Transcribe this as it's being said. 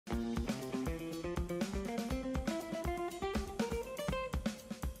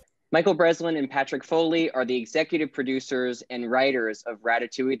Michael Breslin and Patrick Foley are the executive producers and writers of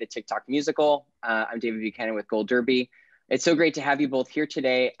Ratatouille, the TikTok musical. I'm David Buchanan with Gold Derby. It's so great to have you both here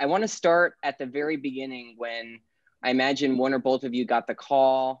today. I want to start at the very beginning when I imagine one or both of you got the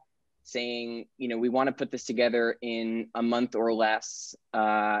call saying, we want to put this together in a month or less,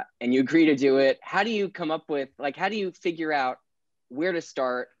 and you agree to do it. How do you come up with, how do you figure out where to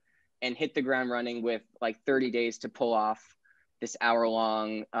start and hit the ground running with 30 days to pull off this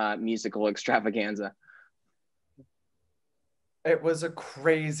hour-long musical extravaganza? It was a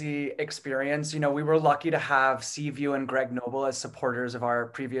crazy experience. We were lucky to have Seaview and Greg Noble as supporters of our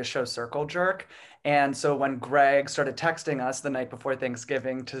previous show, Circle Jerk. And so when Greg started texting us the night before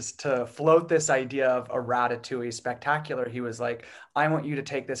Thanksgiving to float this idea of a Ratatouille spectacular, he was like, I want you to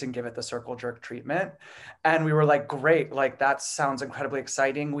take this and give it the Circle Jerk treatment. And we were like, great, that sounds incredibly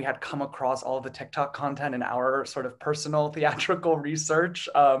exciting. We had come across all of the TikTok content in our sort of personal theatrical research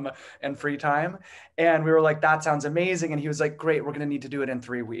and free time. And we were like, that sounds amazing. And he was like, great, we're going to need to do it in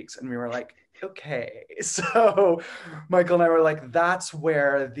 3 weeks. And we were like, okay. So Michael and I were like, that's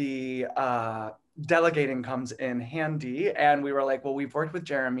where the delegating comes in handy. And we were like, well, we've worked with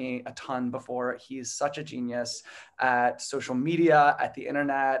Jeremy a ton before. He's such a genius at social media, at the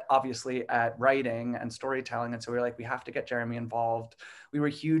internet, obviously at writing and storytelling. And so we were like, we have to get Jeremy involved. We were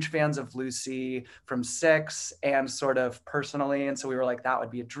huge fans of Lucy from Six and sort of personally. And so we were like, that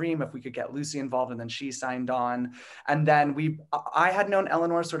would be a dream if we could get Lucy involved. And then she signed on. And then I had known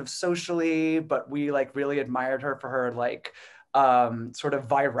Eleanor sort of socially, but we really admired her for her sort of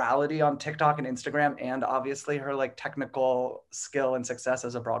virality on TikTok and Instagram, and obviously her technical skill and success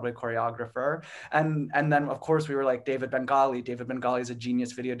as a Broadway choreographer. And then of course we were like, David Bengali is a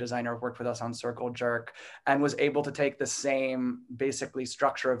genius video designer, worked with us on Circle Jerk, and was able to take the same basically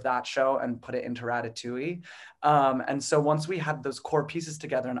structure of that show and put it into Ratatouille. And so once we had those core pieces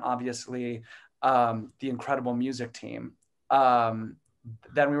together, and obviously the incredible music team, then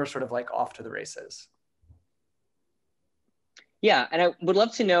we were sort of off to the races. Yeah, and I would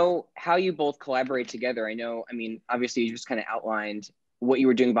love to know how you both collaborate together. Obviously you just kind of outlined what you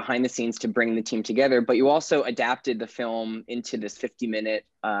were doing behind the scenes to bring the team together, but you also adapted the film into this 50-minute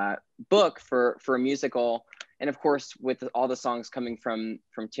book for a musical. And of course, with all the songs coming from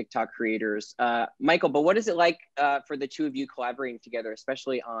TikTok creators. Michael, but what is it like for the two of you collaborating together,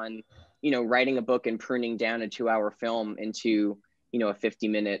 especially on, writing a book and pruning down a 2-hour film into, a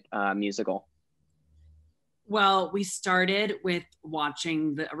 50-minute musical? Well, we started with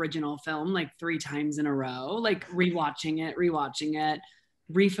watching the original film 3 times in a row, rewatching it,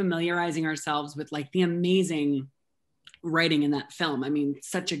 refamiliarizing ourselves with the amazing writing in that film.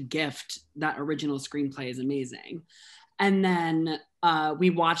 Such a gift. That original screenplay is amazing. And then we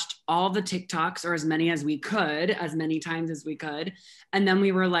watched all the TikToks, or as many as we could, as many times as we could. And then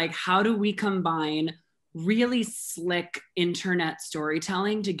we were like, how do we combine really slick internet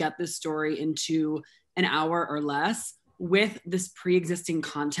storytelling to get this story into an hour or less with this pre-existing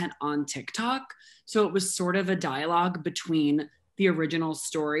content on TikTok? So it was sort of a dialogue between the original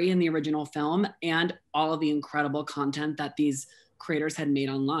story and the original film and all of the incredible content that these creators had made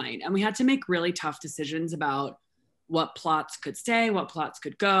online. And we had to make really tough decisions about what plots could stay, what plots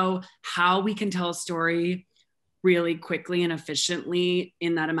could go, how we can tell a story really quickly and efficiently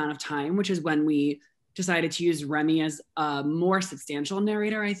in that amount of time, which is when we decided to use Remy as a more substantial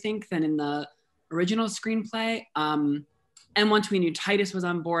narrator, I think, than in the original screenplay. And once we knew Titus was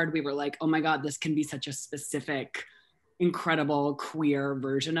on board, we were like, oh my God, this can be such a specific, incredible queer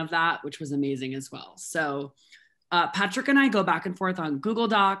version of that, which was amazing as well. So Patrick and I go back and forth on Google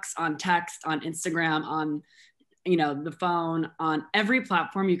Docs, on text, on Instagram, on the phone, on every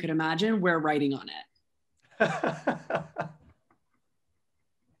platform you could imagine. We're writing on it.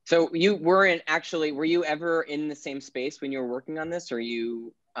 So were you ever in the same space when you were working on this, or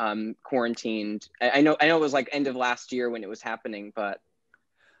you quarantined? I know it was end of last year when it was happening, but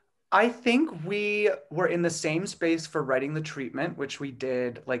I think we were in the same space for writing the treatment, which we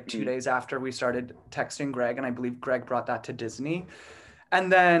did 2 days after we started texting Greg, and I believe Greg brought that to Disney.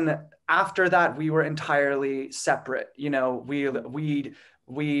 And then after that, we were entirely separate. We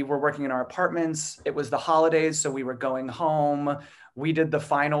were working in our apartments. It was the holidays, so we were going home. We did the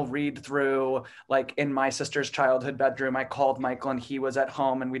final read through in my sister's childhood bedroom. I called Michael and he was at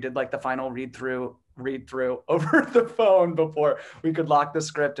home, and we did the final read through over the phone before we could lock the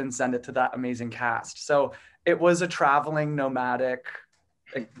script and send it to that amazing cast. So it was a traveling, nomadic,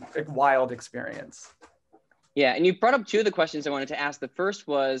 wild experience. Yeah, and you brought up two of the questions I wanted to ask. The first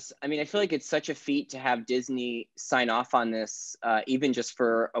was, I feel like it's such a feat to have Disney sign off on this, even just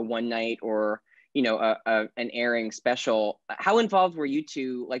for a one night or an airing special. How involved were you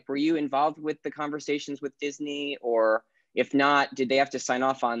two? Like, were you involved with the conversations with Disney, or if not, did they have to sign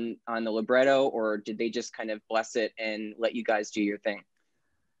off on the libretto, or did they just kind of bless it and let you guys do your thing?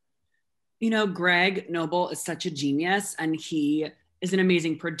 Greg Noble is such a genius, and he is an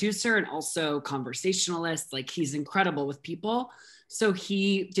amazing producer and also conversationalist. Like, he's incredible with people. So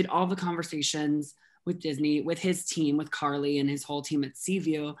he did all the conversations with Disney, with his team, with Carly and his whole team at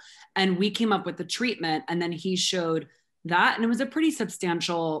Seaview. And we came up with the treatment, and then he showed that. And it was a pretty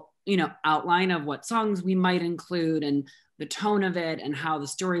substantial, outline of what songs we might include and the tone of it and how the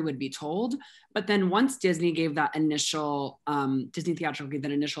story would be told. But then once Disney gave that initial, Disney Theatrical gave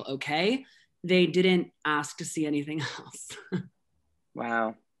that initial okay, they didn't ask to see anything else.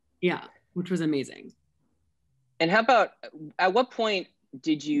 Wow. Yeah, which was amazing. And how about, at what point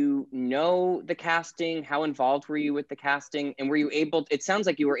did you know the casting? How involved were you with the casting? And were you able, it sounds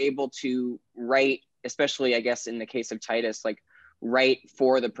like you were able to write, especially I guess in the case of Titus, like write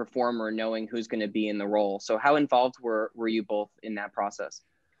for the performer knowing who's going to be in the role. So how involved were you both in that process?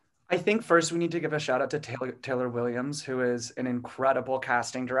 I think first we need to give a shout out to Taylor Williams, who is an incredible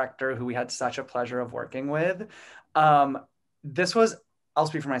casting director who we had such a pleasure of working with. This was, I'll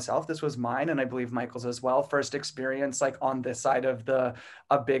speak for myself, this was mine, and I believe Michael's as well, first experience like on this side of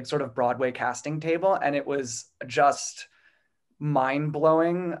a big sort of Broadway casting table. And it was just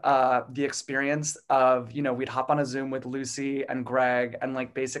mind-blowing, the experience of, we'd hop on a Zoom with Lucy and Greg and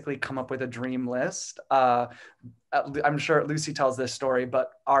like basically come up with a dream list. I'm sure Lucy tells this story,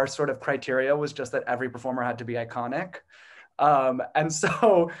 but our sort of criteria was just that every performer had to be iconic. And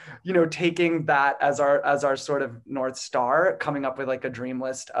so, taking that as our sort of North Star, coming up with like a dream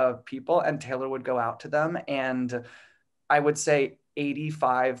list of people, and Taylor would go out to them. And I would say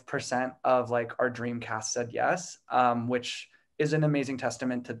 85% of like our dream cast said yes, which is an amazing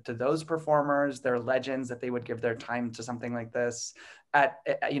testament to those performers. They're legends that they would give their time to something like this at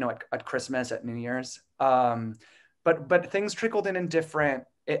Christmas, at New Year's. But things trickled in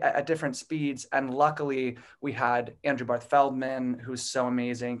at different speeds. And luckily we had Andrew Barth Feldman, who's so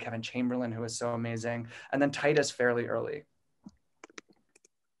amazing, Kevin Chamberlain, who is so amazing, and then Titus fairly early.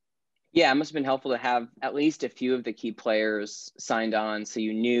 Yeah, it must have been helpful to have at least a few of the key players signed on, so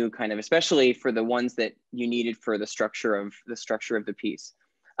you knew kind of, especially for the ones that you needed for the structure of the piece.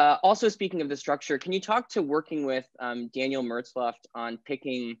 Also, speaking of the structure, can you talk to working with Daniel Mertzloff on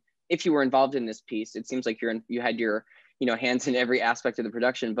picking, if you were involved in this piece? It seems like you had your hands in every aspect of the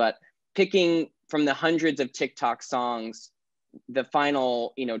production, but picking from the hundreds of TikTok songs, the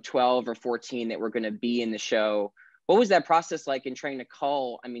final 12 or 14 that were going to be in the show. What was that process like in trying to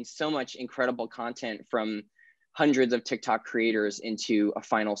cull, so much incredible content from hundreds of TikTok creators into a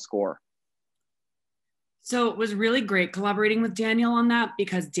final score? So it was really great collaborating with Daniel on that,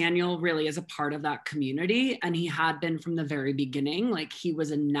 because Daniel really is a part of that community, and he had been from the very beginning. Like, he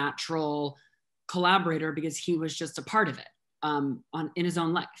was a natural collaborator because he was just a part of it in his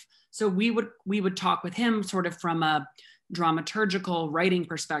own life. So we would talk with him sort of from a dramaturgical writing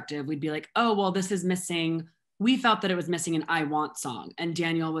perspective. We'd be like, oh, well, this is missing. We felt that it was missing an I Want song. And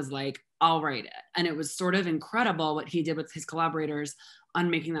Daniel was like, I'll write it. And it was sort of incredible what he did with his collaborators on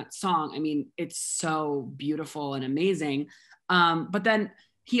making that song. It's so beautiful and amazing. But then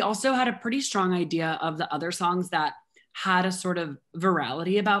he also had a pretty strong idea of the other songs that had a sort of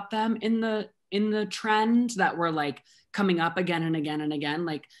virality about them in the trend, that were like coming up again and again and again.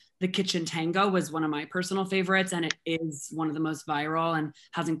 Like The Kitchen Tango was one of my personal favorites, and it is one of the most viral and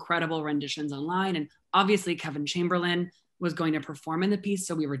has incredible renditions online. And obviously Kevin Chamberlain was going to perform in the piece,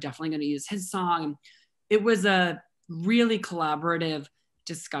 so we were definitely going to use his song. It was a really collaborative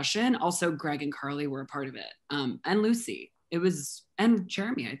discussion. Also, Greg and Carly were a part of it, and Lucy. And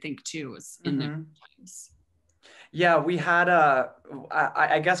Jeremy, I think, too, was in there. Yeah, we had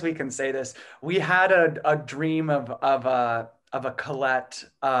I guess we can say this. We had a dream of a Colette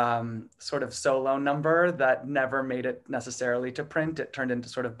sort of solo number that never made it necessarily to print. It turned into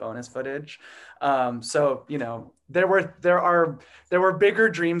sort of bonus footage. So, there were bigger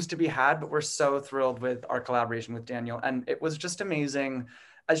dreams to be had, but we're so thrilled with our collaboration with Daniel. And it was just amazing.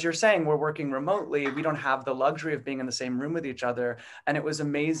 As you're saying, we're working remotely. We don't have the luxury of being in the same room with each other. And it was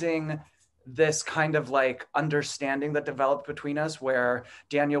amazing, this kind of like understanding that developed between us, where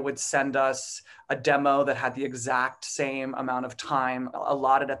Daniel would send us a demo that had the exact same amount of time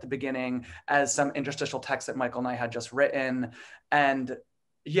allotted at the beginning as some interstitial text that Michael and I had just written. And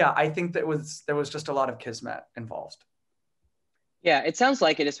yeah, I think there was just a lot of kismet involved. Yeah, it sounds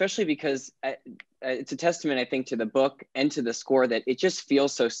like it, especially because it's a testament, I think, to the book and to the score, that it just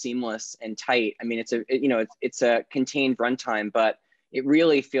feels so seamless and tight. It's a contained runtime, but it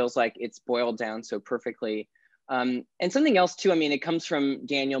really feels like it's boiled down so perfectly. And something else too, I mean, it comes from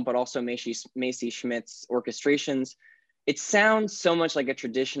Daniel, but also Macy Schmidt's orchestrations. It sounds so much like a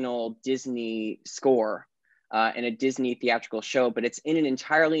traditional Disney score and a Disney theatrical show, but it's in an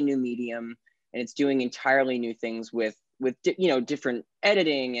entirely new medium, and it's doing entirely new things with different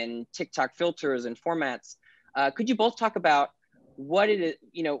editing and TikTok filters and formats. Could you both talk about what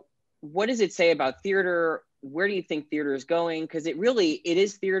does it say about theater? Where do you think theater is going? Because it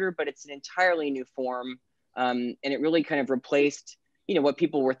is theater, but it's an entirely new form. And it really kind of replaced, what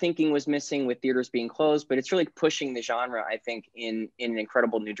people were thinking was missing with theaters being closed, but it's really pushing the genre, I think, in an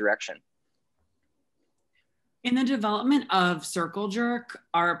incredible new direction. In the development of Circle Jerk,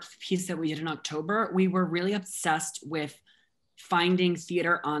 our piece that we did in October, we were really obsessed with finding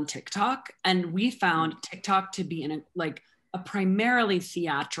theater on TikTok. And we found TikTok to be a primarily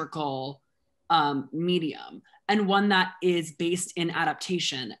theatrical medium, and one that is based in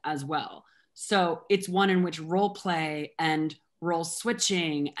adaptation as well. So it's one in which role play and role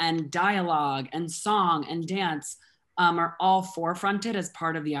switching and dialogue and song and dance are all forefronted as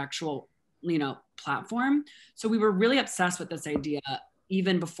part of the actual, platform. So we were really obsessed with this idea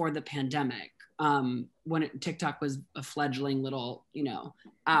even before the pandemic, when TikTok was a fledgling little,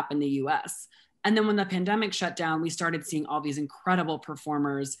 app in the US. And then when the pandemic shut down, we started seeing all these incredible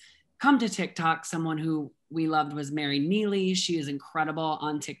performers come to TikTok. Someone who we loved was Mary Neely. She is incredible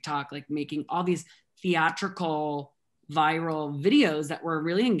on TikTok, like making all these theatrical viral videos that were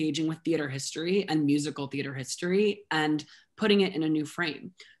really engaging with theater history and musical theater history and putting it in a new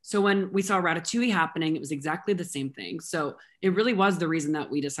frame. So when we saw Ratatouille happening, it was exactly the same thing. So it really was the reason that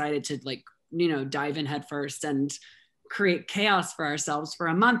we decided to dive in headfirst and create chaos for ourselves for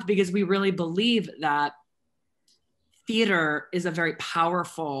a month, because we really believe that theater is a very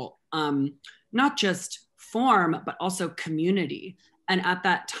powerful, not just form, but also community. And at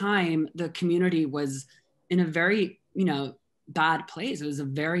that time, the community was in a very, bad place. It was a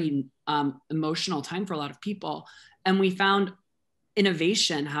very emotional time for a lot of people. And we found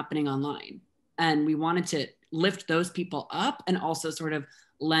innovation happening online. And we wanted to lift those people up and also sort of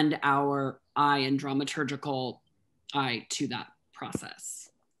lend our eye and dramaturgical eye to that process.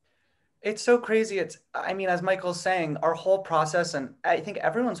 It's so crazy. As Michael's saying, our whole process, and I think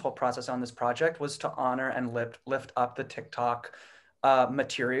everyone's whole process on this project, was to honor and lift up the TikTok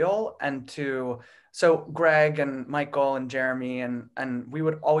material, and so Greg and Michael and Jeremy and we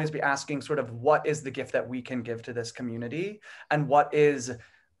would always be asking sort of, what is the gift that we can give to this community, and what is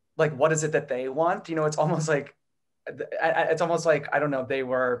it that they want? It's almost like I don't know, they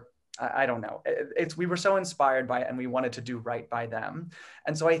were, I don't know. We were so inspired by it, and we wanted to do right by them.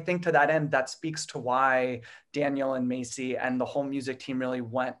 And so I think to that end, that speaks to why Daniel and Macy and the whole music team really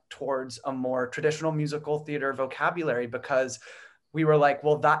went towards a more traditional musical theater vocabulary, because we were like,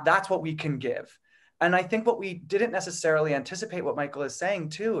 well, that's what we can give. And I think what we didn't necessarily anticipate, what Michael is saying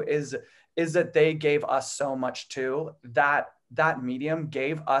too, is that they gave us so much too. That medium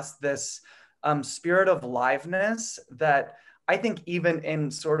gave us this spirit of liveness that I think even in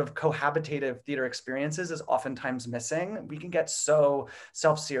sort of cohabitative theater experiences is oftentimes missing. We can get so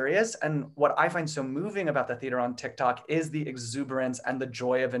self-serious. And what I find so moving about the theater on TikTok is the exuberance and the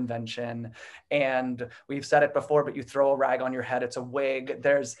joy of invention. And we've said it before, but you throw a rag on your head, it's a wig.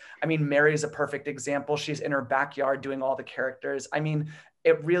 Mary's a perfect example. She's in her backyard doing all the characters.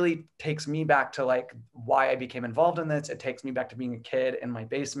 It really takes me back to why I became involved in this. It takes me back to being a kid in my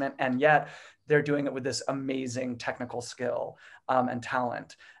basement. And yet they're doing it with this amazing technical skill and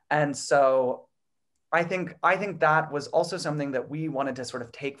talent. And so I think that was also something that we wanted to sort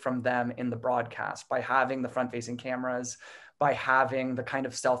of take from them in the broadcast, by having the front-facing cameras, by having the kind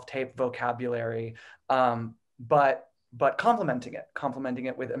of self-tape vocabulary, but complementing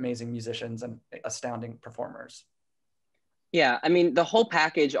it with amazing musicians and astounding performers. Yeah, the whole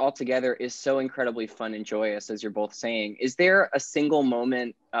package altogether is so incredibly fun and joyous, as you're both saying. Is there a single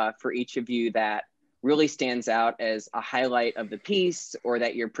moment for each of you that really stands out as a highlight of the piece, or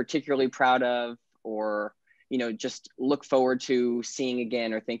that you're particularly proud of, or just look forward to seeing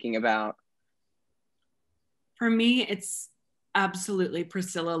again or thinking about? For me, it's absolutely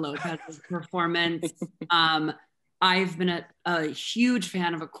Priscilla Lopez's performance. I've been a huge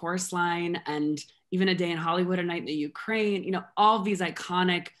fan of A Chorus Line and even A Day in Hollywood, A Night in the Ukraine, all of these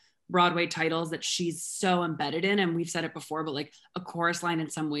iconic Broadway titles that she's so embedded in. And we've said it before, but A Chorus Line in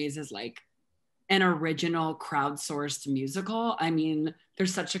some ways is an original crowdsourced musical.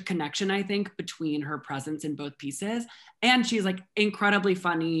 There's such a connection, I think, between her presence in both pieces. And she's incredibly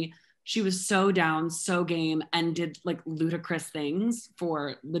funny. She was so down, so game, and did ludicrous things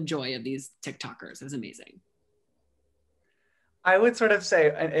for the joy of these TikTokers. It was amazing. I would sort of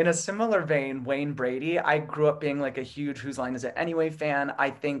say, in a similar vein, Wayne Brady, I grew up being like a huge Whose Line Is It Anyway fan.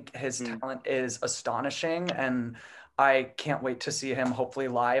 I think his talent is astonishing, and I can't wait to see him hopefully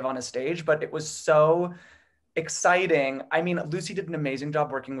live on a stage. But it was so exciting. I mean, Lucy did an amazing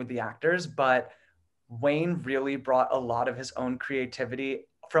job working with the actors, but Wayne really brought a lot of his own creativity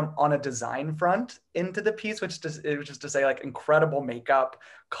from on a design front into the piece, which is to say like incredible makeup,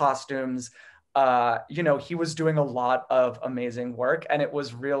 costumes. He was doing a lot of amazing work, and it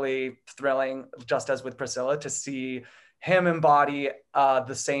was really thrilling, just as with Priscilla, to see him embody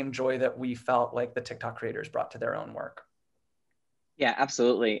the same joy that we felt like the TikTok creators brought to their own work. Yeah,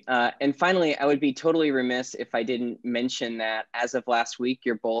 absolutely. And finally, I would be totally remiss if I didn't mention that as of last week,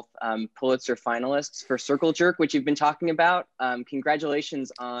 you're both Pulitzer finalists for Circle Jerk, which you've been talking about.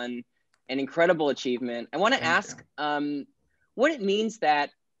 Congratulations on an incredible achievement. I want to ask what it means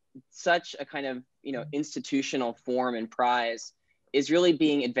that such a kind of, institutional form and prize is really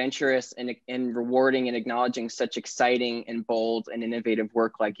being adventurous and rewarding and acknowledging such exciting and bold and innovative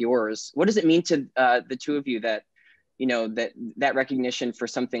work like yours. What does it mean to the two of you that that recognition for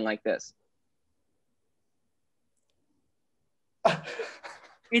something like this?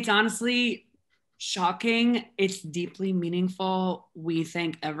 It's honestly shocking. It's deeply meaningful. We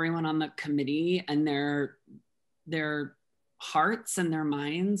thank everyone on the committee and their hearts and their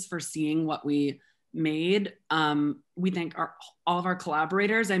minds for seeing what we made. We thank all of our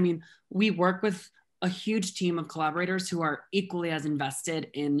collaborators. I mean, we work with a huge team of collaborators who are equally as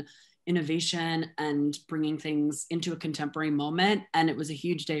invested in innovation and bringing things into a contemporary moment. And it was a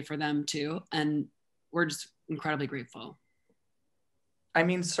huge day for them too. And we're just incredibly grateful. I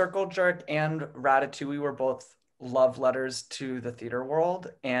mean, Circle Jerk and Ratatouille were both love letters to the theater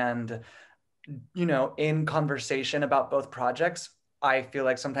world. And, in conversation about both projects, I feel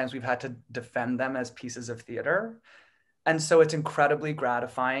like sometimes we've had to defend them as pieces of theater. And so it's incredibly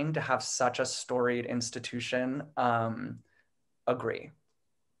gratifying to have such a storied institution agree.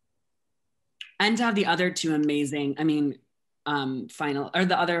 And to have the other two amazing, the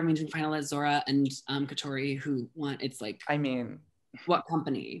other amazing finalists, Zora and Katori, who won. It's like, what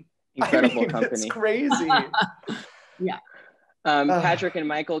company? Incredible company. It's crazy. Yeah. Patrick and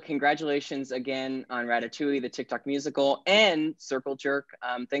Michael, congratulations again on Ratatouille, the TikTok musical, and Circle Jerk.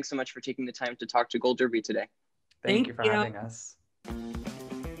 Thanks so much for taking the time to talk to Gold Derby today. Thank you for having us.